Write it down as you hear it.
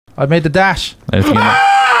I made the dash. Anything Where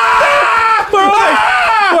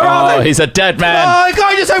are they? He's a dead man. Oh, the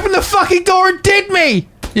guy just opened the fucking door and did me!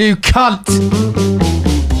 You cunt!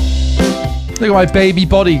 Look at my baby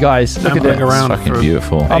body, guys. Look at it. It's fucking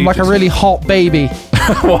beautiful. I'm like a really hot baby.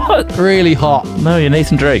 What? Really hot. No, you're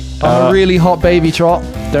Nathan Drake. I'm a really hot baby, Trot.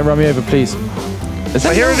 Don't run me over, please.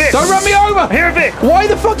 I hear a Vic. Don't run me over! I hear a Vic. Why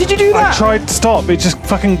the fuck did you do that? I tried to stop. It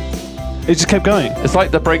just kept going. It's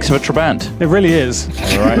like the brakes of a Trabant. It really is.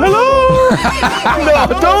 Right. Hello! No,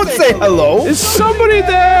 don't say hello. Is somebody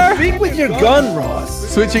there? Speak with your gun, Ross.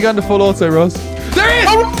 Switch your gun to full auto, Ross. There he is!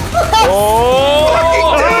 Oh!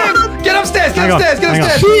 Fucking damn! Get upstairs! Get upstairs! Get hang on.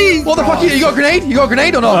 upstairs! What the fuck are you? You got a grenade? You got a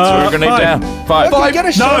grenade or not? Throw a grenade down. Five. Okay, get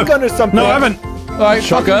a shotgun or something. No, I haven't. Alright,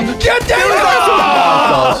 Shotgun. Get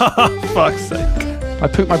down! Fuck's sake. I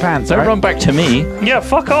pooped my pants. Don't run back to me. Yeah,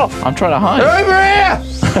 fuck off. I'm trying to They're hide. over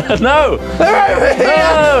here! No! They're over here!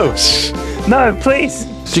 No! No, please.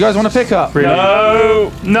 Do you guys want to pick up?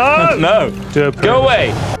 No! No. No! Go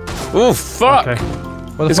away! Oh, fuck! Okay.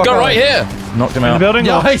 Where the It's fuck got are right they? here! Knocked him In the out. building?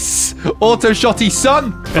 or- Nice! Auto shotty,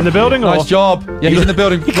 son! In the building? Nice or? job. Yeah, he's in the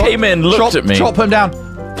building. He came in, looked at me. Chop him down.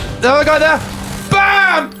 Another guy there.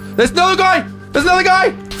 Bam! There's another guy! There's another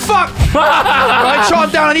guy! Fuck! Right, shot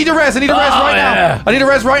him down. I need a res. I need a res right yeah. now. I need a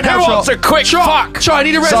res right now, Who Shot. wants a quick fuck? Shot, I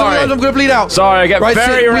need a res. Sorry. I'm gonna bleed out. Sorry, I get Right,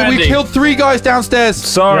 very we randy. killed 3 guys downstairs.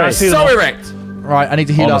 Sorry. Yeah, I see them. So erect. Right, I need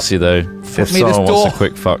to heal Honestly, though, if me this someone door. wants a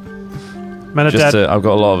quick fuck, Men are just dead. I've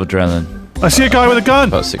got a lot of adrenaline. I see a guy with a gun.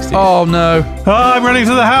 About 60. up. Oh no. Oh, I'm running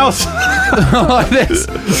to the house. Like this.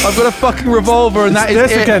 I've got a fucking revolver and that is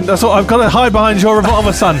This it. again. That's what I've got to hide behind your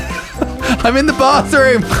revolver, son. I'm in the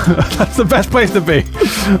bathroom. That's the best place to be.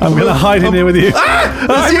 I'm going to hide in here with you.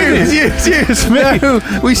 It's you. It's me. No,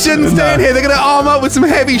 we shouldn't stay in here. They're gonna arm up with some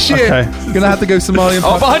heavy shit. Okay. You're gonna have to go Somalian.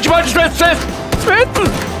 Oh, behind you, Smith!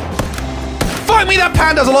 Fight me, that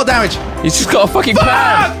pan does a lot of damage. He's just got a fucking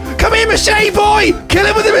pan! Fuck! Come here, machete boy! Kill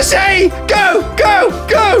him with the machete! Go! Go!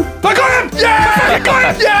 Go! I got him! Yeah! I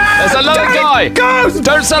got him! Yeah! There's another guy! Go!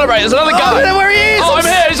 Don't celebrate, there's another I don't guy! know where he is! Oh, I'm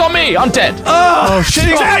here, he's on me! I'm dead! Oh shit!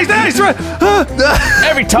 He's there! He's there!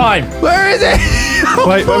 Every time! Where is he?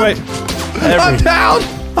 Wait. I'm down!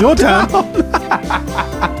 Your turn.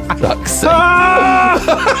 Fuck's sake.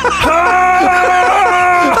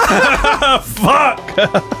 Fuck.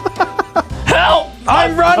 Help!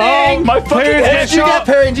 I'm running! Oh, my fucking Period. head! Did you get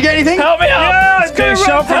Perry? Did you get anything? Help me out! Yeah, He's getting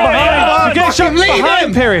shot from behind. You're getting shot Leave behind,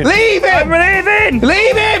 him! period. Leave I'm him! leaving.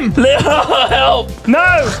 Leave him! Help!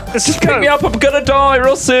 No. Let's just Pick go. me up, I'm gonna die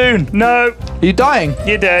real soon! No. Are you dying?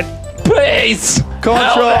 You're dead. Please! Come on,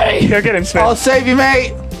 Help Trot. me! Go get him, Smith. I'll save you,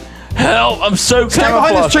 mate. Help! I'm so Stay behind this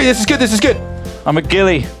camouflaged. tree. This is good. This is good. I'm a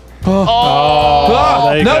ghillie. Ah,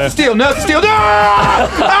 there you nerf go. the steel. Nerf the steel. No!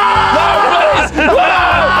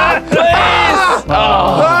 Please!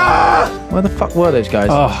 Where the fuck were those guys?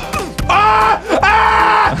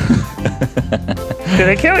 Did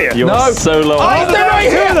they kill you? You're No. so low. Oh, they're right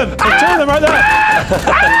Two here. of them. There's 2 of them right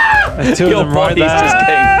there. There's 2 of Your them right body's just there.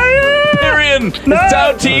 getting... Tyrion! It's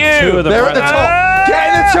down to Two you! of them They're right at the there. top. Get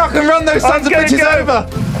in the truck and run those sons of gonna bitches go. over.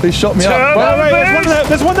 They shot me up. Wait,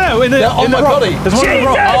 there's one there. In the, on in the my rock. body. There's one in the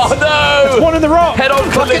rock. Oh There's no! one in the rock.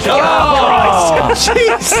 Head-on collision!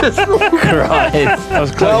 Jesus Christ! That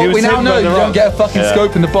was close. He Well, was we now sitting know by you the don't rock. get a fucking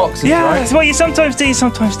scope in the boxes, Yeah, right? that's what you sometimes do,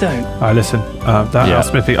 sometimes don't. All right, listen. Yeah.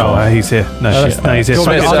 Smithy. Oh, he's here. No, shit. No, he's here. I'll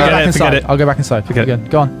Forget go back it. inside. Forget it. I'll go back inside. Forget it.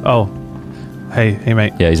 Go on. Oh. Hey,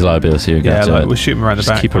 mate. Yeah, he's a liability. You're Yeah, gonna we'll shoot him around the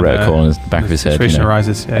just back. keep a when, reticle on the back of his head. Situation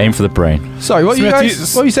arises. Yeah. Aim for the brain. Sorry, what Smith, were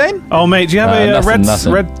you- you saying? Oh, mate, do you have a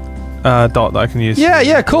nothing. red dot that I can use? Yeah,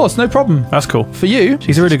 of course, no problem. That's cool. For you.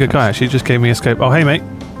 He's a really good guy, actually. He just gave me a scope. Oh, hey, mate.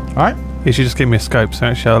 All right. He should just give me a scope, so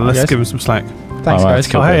actually, let's Yes. give him some slack. Thanks, All right, guys.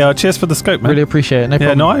 cool. Oh, hey, cheers for the scope, man. Really appreciate it. No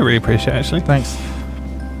Yeah, problem. no, I really appreciate it, actually. Thanks.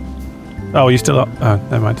 Oh, you still up? Oh,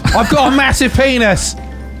 never mind. I've got a massive penis.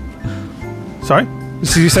 Sorry?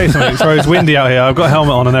 Did you say something? Sorry, it's windy out here. I've got a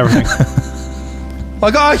helmet on and everything. I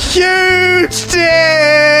got a huge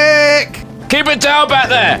dick. Keep it down back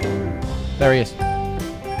there! There he is.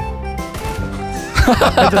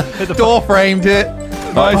 Door framed it.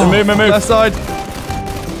 Nice. move. Left side.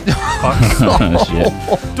 Oh,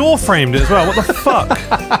 shit. Door framed it as well. What the fuck?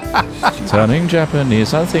 Turning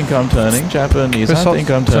Japanese, I think I'm turning Japanese. Chris I think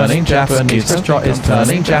I'm turning Japanese. Chris Trot is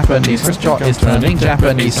turning Japanese. Chris Trot is turning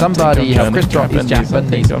Japanese. Somebody help Chris Trot is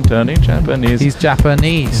Japanese. I'm turning Japanese. He's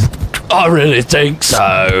Japanese. I really think so.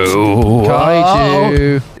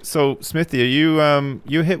 Kaiju. So, Smithy, are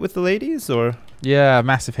you hit with the ladies or? Yeah,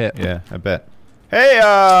 massive hit. Yeah, I bet. Hey,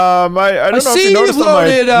 I don't know if see you noticed you've on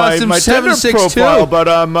loaded, some my Tinder 762. profile, but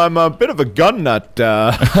I'm a bit of a gun nut. Bit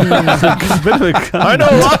of a gun. I know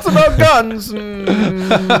lots about guns.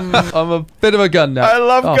 I'm a bit of a gun nut. I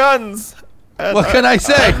love Oh. guns. And What can I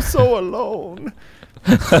say? I'm so alone.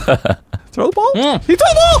 Throw the ball. Mm. He threw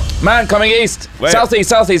the ball. Man, coming east. Wait. Southeast,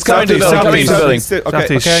 coming to the building, coming to the building. Okay.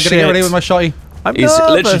 Southeast. Okay, I'm gonna get ready with my shotty. I'm He's nervous.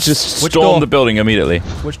 literally just Which door? stormed the building immediately.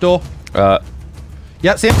 Which door? Uh,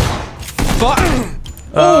 Yeah, see him. Fuck.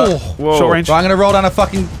 Oh. Whoa. Short range. Right, I'm gonna roll down a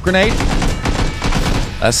fucking grenade.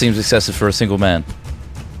 that seems excessive for a single man.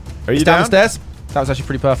 Are you Down down? the stairs. That was actually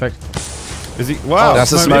pretty perfect. Is he? Wow.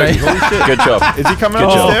 That's a smoke. smoke. Holy shit. Good job. Is he coming Good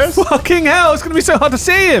up job. the stairs? Fucking hell! It's gonna be so hard to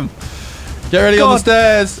see him. Get ready on the God.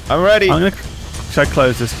 stairs. I'm ready. I'm gonna. Should I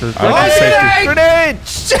close this for Grenade! Grenade!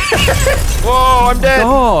 Whoa, I'm dead.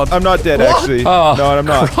 God. I'm not dead, What? actually. Oh, no, I'm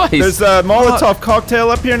not. Christ. There's a Molotov cocktail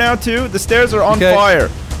up here now, too. The stairs are on Okay. fire.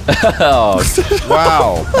 Oh,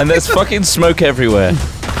 Wow. and there's fucking smoke everywhere.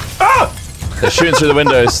 They're shooting through the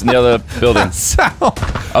windows in the other building. Sound.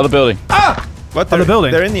 Other building. What? Other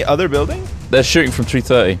building. They're in the other building? They're shooting from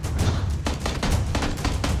 330.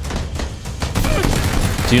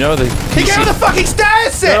 Do you know the? He get on the fucking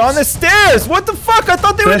stairs, Sips! They're on the stairs! What the fuck? I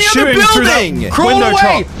thought they were in They're the other shooting through that building! Crawl window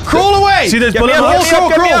away! top. Crawl away! See, there's Get me bullet up, holes. get me up,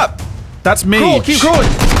 get me Crawl. up! That's me. Crawl, keep crawling.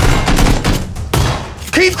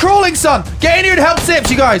 Keep crawling, son! Get in here to help Sips,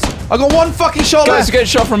 you guys! I got one fucking shot Guys left. are getting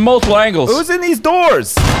shot from multiple angles. Who's in these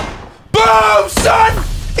doors? Boom, son!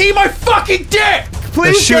 Eat my fucking dick!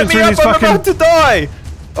 Please shooting get me through up, these I'm fucking- about to die!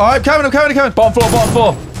 Alright, I'm coming. Bottom floor, bottom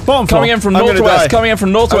floor. Bottom floor. Coming in from I'm gonna northwest. die. Coming in from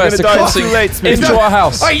I'm northwest. gonna die. It's Crossing too late, Smith. into our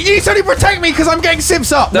house. Alright, you need somebody to protect me because I'm getting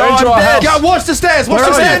Sips up. They're No, into I'm our dead. house. Yeah, watch the stairs, watch Where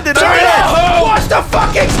the are stairs! you? Turn it off! Watch the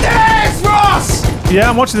fucking stairs, Ross! Yeah,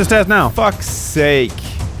 I'm watching the stairs now. Fuck's sake.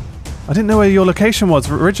 I didn't know where your location was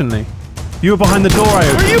originally. You were behind the door I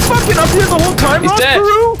Were opened. you fucking up here the whole time, He's Ross dead.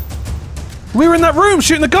 Peru? We were in that room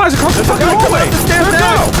shooting the guys across the fucking Guy coming hallway. up the stairs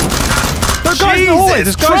now! There are guys in the hallway.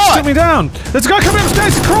 This Jesus guy Christ. shot me down. There's a guy coming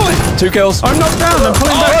upstairs. He's crawling. 2 kills. I'm knocked down. I'm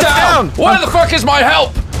pulling Oh, back down. Where the fuck is my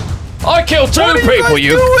help? I killed 2 What are you people, guys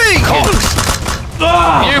you doing? cunts. You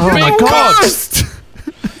Oh my big God. cunts.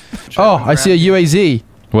 Oh, I see a UAZ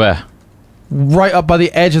Where? right up by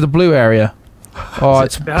the edge of the blue area. Oh,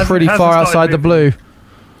 it's hasn't- pretty hasn't far started outside the blue.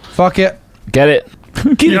 Fuck it. Get it.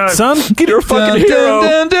 Get No. it, son. Get You're a it. fucking hero.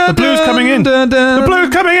 The blue's coming in. The blue's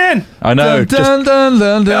coming in. I know. Just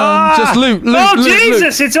Just loot, loot, Oh, loot, loot.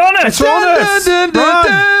 Jesus, it's on us! It's on us.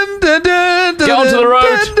 Run. Get onto the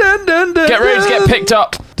road. Get ready to get picked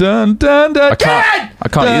up. I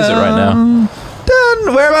can't use it right now.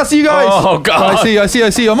 Whereabouts are you guys? Oh, God. I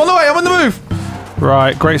see. I'm on the way. I'm on the move.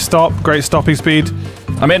 Right, great stop. Great stopping speed.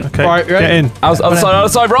 I'm in. Okay, Right, you ready? get in. Other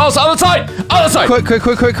side, Ross. Other side. Quick.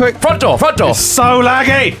 Front door. So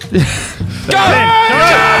laggy. Go!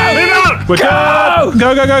 Move on! We're good.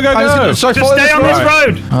 Go. Should I Just follow stay on this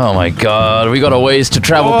road? road! Oh my God, we got a ways to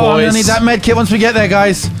travel, Oh, I'm boys. gonna need that med kit once we get there,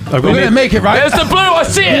 guys. We're got gonna it. make it, right? There's the blue. I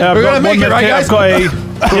see it. Yeah, We're gonna make it, right, guys? I've got a. Yeah, I've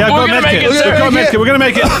got We're a gonna med make kit. it, sir. We've got a med kit. We're gonna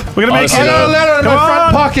make it. We're gonna make Honestly, I got a it. letter in Come my front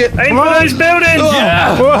on. pocket. Aim for those buildings!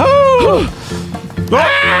 Yeah. Woohoo!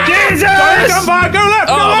 Jesus! Come by. Go left.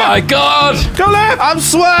 Go Oh left. my God. Go left. I'm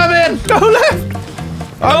swerving. Go left.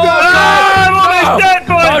 I'm almost dead,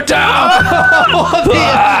 boy! Go down.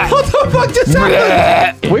 What the fuck just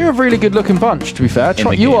happened? We're a really good looking bunch, to be fair.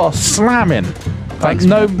 the You game. are slamming. Thanks,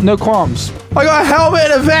 no qualms. I got a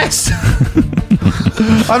helmet and a vest.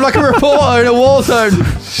 I'm like a reporter in a war zone,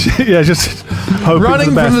 Yeah, just hoping running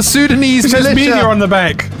for the from the best. Sudanese It's just me militia. and you're on the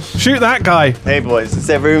back. Shoot that guy. Hey boys, is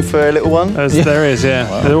there room for a little one? There is,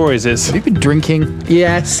 yeah. There always is. Have you been drinking?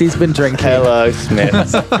 Yes, he's been drinking. Hello, Smith.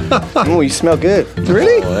 Oh, you smell good.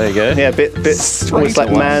 Really? There you go. Yeah, a bit almost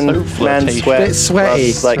like man So flirtatious. sweat. Bit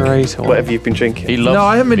sweaty. Plus, like Straight away. whatever you've been drinking. He loves No,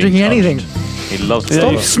 I haven't been being drinking touched. anything. He loves Yeah,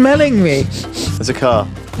 stuff. you- Smelling me. There's a car.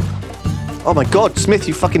 Oh my God, Smith,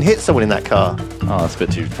 you fucking hit someone in that car. Oh, that's a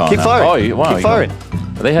bit too far. Keep now. firing. Oh, wow. Keep firing.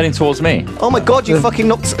 Are they heading towards me? Oh my God, you fucking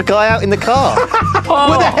knocked a guy out in the car. Oh.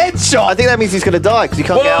 With a headshot. I think that means he's going to die because he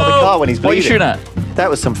can't get out of the car when he's What are you bleeding. shooting at? That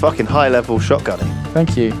was some fucking high-level shotgunning.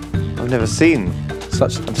 Thank you. I've never seen.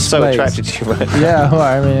 Such I'm so attracted to you right now. Yeah, well,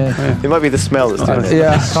 I mean, It might be the smell that's doing it.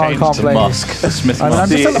 yeah, Changed can't to blame you. Musk. Smith I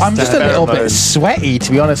mean, Musk. I'm just a little bit pheromones. sweaty,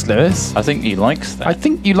 to be honest, Lewis. I think he likes that. I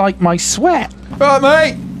think you like my sweat. Right,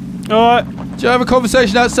 mate. All right. Do you have a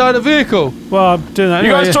conversation outside the vehicle? Well, I'm doing that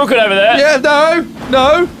You anyway. guys talking over there? Yeah,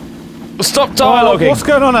 no. Stop Oh, dialoguing. what's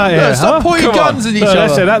going on out here? No, stop huh? pointing Come on. guns at each No, other.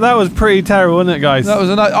 listen, that was pretty terrible, wasn't it, guys? That was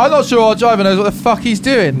a nice. I'm not sure our driver knows what the fuck he's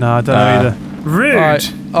doing. No, I don't know either. Rude.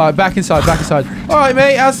 All right, back inside, back inside. All right,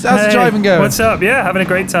 mate, how's the driving going? What's up? Yeah, having a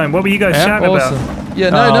great time. What were you guys chatting Awesome. about? Yeah,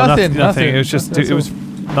 no, nothing. It was just, it was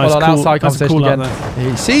nice, Hold on, outside nice and conversation cool out again.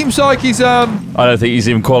 there. He seems like he's I don't think he's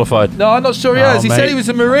even qualified. No, I'm not sure he is. He said mate. he was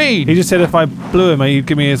a Marine. He just said if I blew him, he'd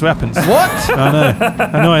give me his weapons. What? I know.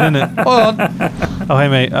 Annoying, isn't it? Hold on. Oh, hey,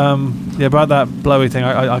 mate. Yeah, about that blowy thing,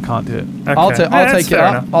 I can't do it. Okay. I'll take that's it fair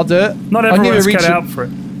up. enough. I'll do it. Not I'll give you a everyone's reach. cut out for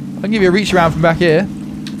it. I'll give you a reach around from back here.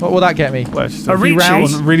 What will that get me? Well, it's just A reach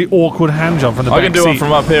rounds? is- really awkward hand job from the I back can do seat. one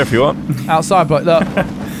from up here if you want. Outside, but look.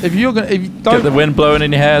 If you Get don't, the wind blowing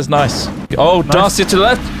in your hair is nice. Oh, Darcy to the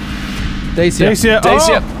left. Dacia. Dacia.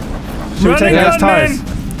 Dacia. Oh! Should we Running take those gunman!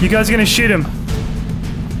 tires? You guys are gonna shoot him.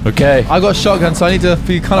 Okay. I got a shotgun, so I need to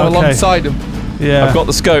be kind of Okay. alongside him. Yeah. I've got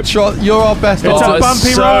the scope. You're our best. It's option. a bumpy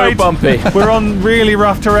so ride. bumpy. We're on really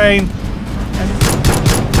rough terrain.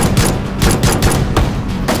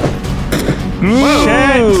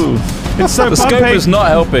 Shit! It's so The bumpy. scope is not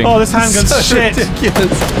helping. Oh, this handgun's So shit.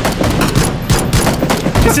 ridiculous.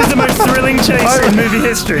 This is the most thrilling chase in movie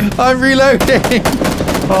history. I'm reloading.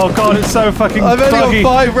 Oh god, it's so fucking I've only buggy.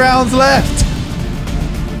 got 5 rounds left.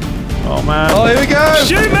 Oh man. Oh, here we go.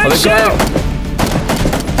 Shoot, man, Let's go. shoot!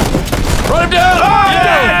 Run him down!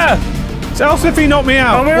 Yeah! So else if he knocked me Oh,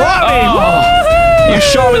 out. we're at me. You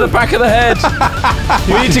shot him in the back of the head.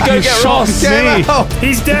 We need to go You get shot Ross. Get him Me. out.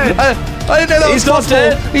 He's dead. I didn't know that He's was not possible.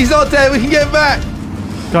 dead. He's not dead. We can get him back.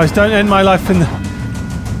 Guys, don't end my life in the...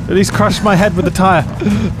 At least crush my head with the tyre.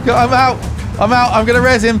 I'm out. I'm going to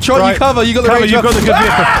res him. Try you Right. cover. You got the Cover, range you've got the good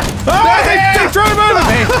vehicle. Ah! They drove over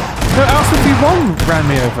me! No, Alpha V1 ran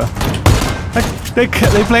me over.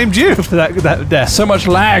 They blamed you for that death. So much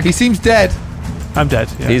lag. He seems dead. I'm dead.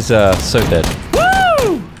 Yeah. He's so dead.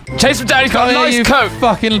 Woo! Chase him down. He's got a Come here, nice you coat.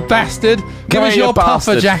 fucking bastard. Give Come us here, your you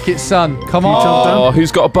puffer bastard. jacket, son. Come tell on. Oh,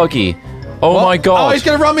 who's got a buggy? Oh What? my god. Oh, he's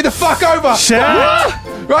going to run me the fuck over. Shit!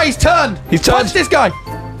 Right, he's turned. He's turned. Punch this guy.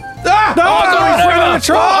 Ah! No, he's run over the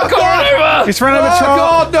truck! Oh, God. He's run over the Oh,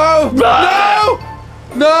 truck! God,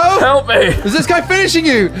 no. No. Help me. Is this guy finishing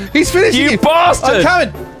you? He's finishing you. You bastard. I'm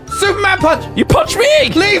coming. Superman punch. You punched me.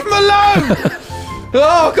 Leave him alone.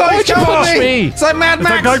 Oh, God, he's you coming punch at me? It's like Mad Is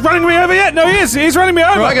that Max. guy running me over yet? No, he is. He's running me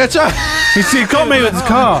over. Right, I'm going to try. He got me with his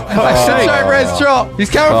car. I should try res drop. He's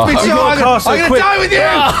coming for me. You got a car so I'm going to quick. die with you.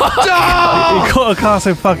 He got a car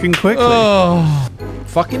so fucking quickly. Oh.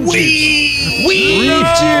 Fucking Weed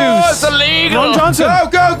juice. It's illegal. Ron Johnson.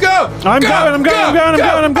 Go. I'm going.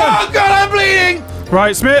 Oh, God, I'm bleeding.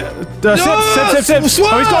 Right, Smith. Sip.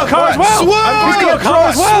 Swerve. Oh, he's got a car as well. Swerve. He's got a car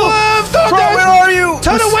as well. Swerve. Bro, where are you?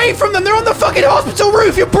 Turn away from them. They're on the fucking hospital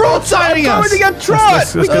roof. You're broadsiding us. Going to get trot.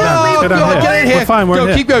 Let's go down. Let's go down God, here. get in here. We're fine. We're go, in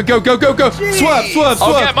here. keep going. Go. Swerve.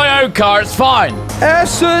 I'll get my own car. It's fine.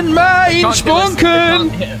 Essen, mein Spunken.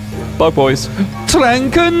 Bug boys.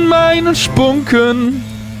 Tränken, mein Spunken.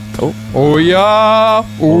 Oh ja.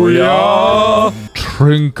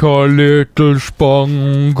 Drink a little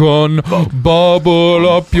spunken, bubble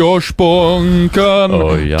up your spunken.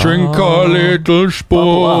 Oh, yeah. Drink a little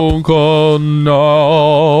spunken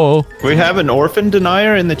now. We have an orphan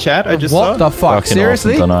denier in the chat. I just What saw. the fuck? Fucking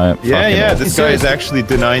Seriously? awesome tonight. Yeah, Fucking yeah. awesome. This guy is actually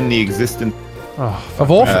denying the existence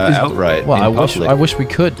Of orphans? outright. Well, in public. I wish we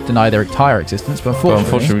could deny their entire existence, but But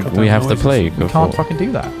unfortunately, unfortunately, we have the plague. we can't fucking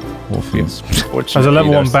do that. Orphans. There's a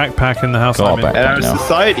level 1 Fortunately, backpack in the house. Got I'm in. a And our now.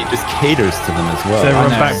 society just caters to them as well. Is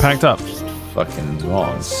everyone I know. backpacked up? Fucking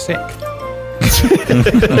wrong. Sick.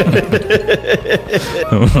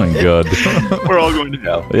 Oh my god. We're all going to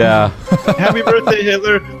hell. Yeah. Happy birthday,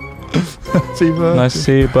 Hitler. Nice to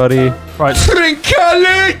see you, buddy. Right. Drink a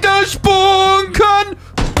little spunken.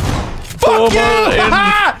 Fuck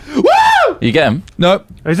you! Woo! You get him? Nope.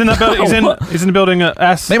 He's in that building. He's in the building at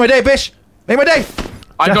S. Make my day, bish. Make my day.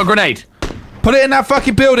 I got a grenade. Put it in that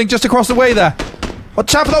fucking building just across the way there.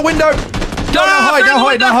 Watch out for that window. No,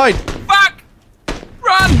 hide. Back!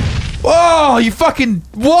 Run! Oh, you fucking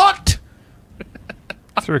what?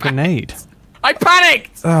 Threw a grenade. I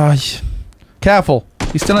panicked! Careful.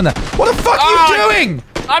 He's still in there. What the fuck are you doing?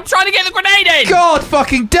 I'm trying to get the grenade in! God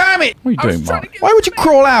fucking damn it. What are you doing, Mark? Why would you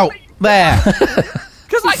crawl out there?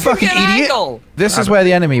 Because I fucking can get an idiot. angle! This is where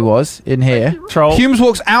the enemy was, in here. Troll. Humes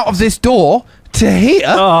walks out of this door to here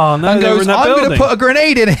Oh, no, and they were goes, in that I'm going to building." put a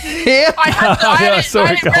grenade in here. I had I saw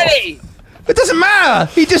it go. ready! It doesn't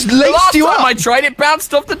matter. He just The laced last you time up. I tried it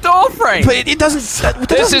bounced off the door frame! But it doesn't...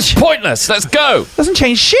 This is pointless! Let's go! doesn't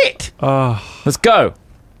change shit. Oh, Let's go!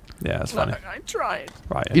 yeah, that's funny. I tried.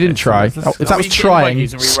 Right. You didn't try. If that was trying...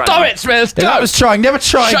 Stop it, Smith! If that was trying, never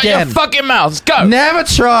try Shut again. your fucking mouth! Let's go! Never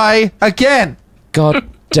try again. God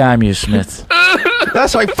damn you, Smith.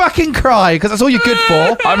 That's right. Fucking cry, because that's all you're good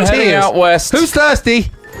for. I'm heading Tears. out west. Who's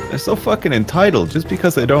thirsty? They're so fucking entitled just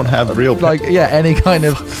because they don't have real. Like, yeah, any kind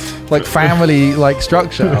of like family like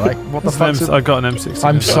structure. Like, what the fuck? I got an M16.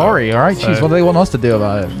 I'm sorry. All right, So- jeez, what do they want us to do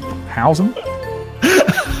about it? House them?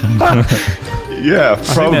 Yeah,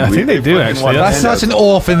 probably. I think they do, actually. That's such an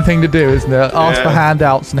orphan thing to do, isn't it? Ask for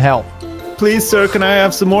handouts and help. Please, sir, can I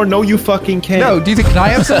have some more? No, you fucking can't. No, do you think, can I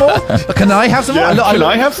have some more? Can I have some more? Can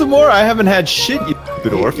I have some more? I haven't had shit, you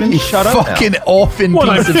stupid orphan. Shut up now. Fucking orphan Well,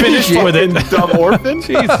 I'm piece of finished shit. with it. Dumb orphan.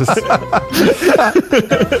 Jesus.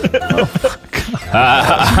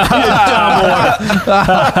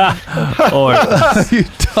 You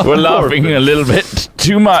dumb We're laughing a little bit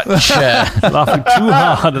too much. Laughing too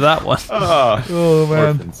hard at that one. Oh, man.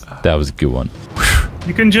 Orphans. That was a good one.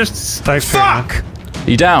 You can just... Fuck! Are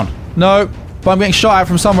you down? No, but I'm getting shot at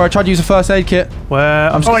from somewhere. I tried to use a first aid kit. Where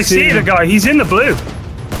I'm Oh, I see the guy. He's in the blue.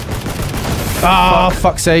 Ah,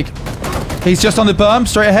 fuck's sake. He's just on the berm,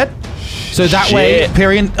 straight ahead. So that way, Shit.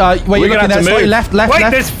 Period. Where We're you're gonna looking have there, to sorry, move. left.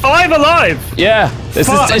 Wait, there's 5 alive. Yeah. It's just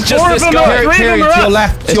Four of this them guy. are- Period, to your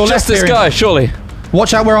left. To It's your just left, this Period. guy, surely.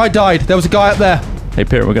 Watch out where I died. There was a guy up there. Hey,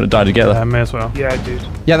 Peter, we're gonna die together. May as well. Yeah, dude.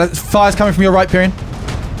 Yeah, that fire's coming from your right, Period.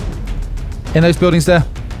 In those buildings there.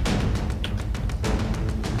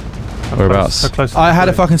 Whereabouts? How close? I had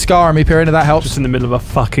a fucking scar on me, Period, and that helps. Just in the middle of a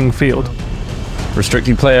fucking field.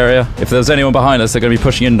 Restricting play area. If there's anyone behind us, they're gonna be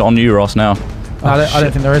pushing in on you, Ross, now. I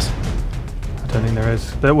don't think there is. I don't think there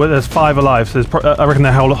is. There's 5 alive, so I reckon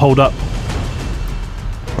they hold up.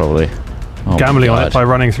 Probably. Oh, Gambling on God. it by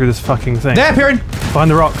running through this fucking thing. There, Period. Behind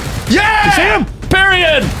the rock. Yeah! You see him?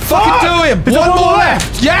 Period! Fucking do him! Is there One one more more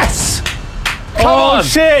left! Yes! Come on!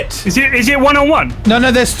 Shit! Is it 1-on-1?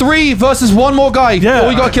 No, there's 3 versus 1 more guy. Yeah. All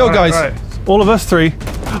we gotta kill, guys. Right. All of us 3.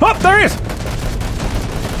 Oh, there he is!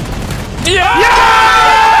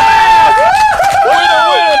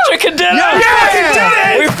 Winner, chicken dinner!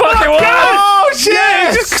 Yeah! We fucking won! Oh shit!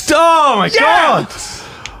 Yes! Oh my god!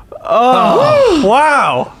 Oh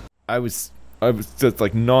wow! I was just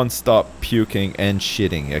like non-stop puking and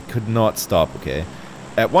shitting. I could not stop, okay?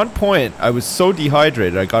 At one point, I was so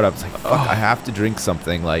dehydrated, I got up, I was like, fuck, I have to drink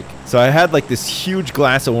something, like... So I had like this huge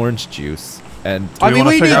glass of orange juice, and... I mean,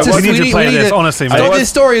 we need to play this, honestly, man. This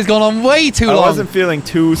story has gone on way too I long. wasn't feeling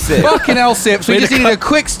too sick. Fucking hell, Sips. We just needed a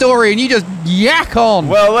quick story and you just yak on.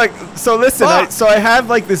 Well, like, so listen, Fuck. so I have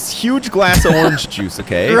like this huge glass of orange juice,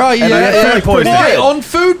 okay? Right, And yeah. I had food poisoning. Why? On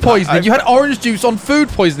food poisoning. You had orange juice on food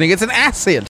poisoning. It's an acid.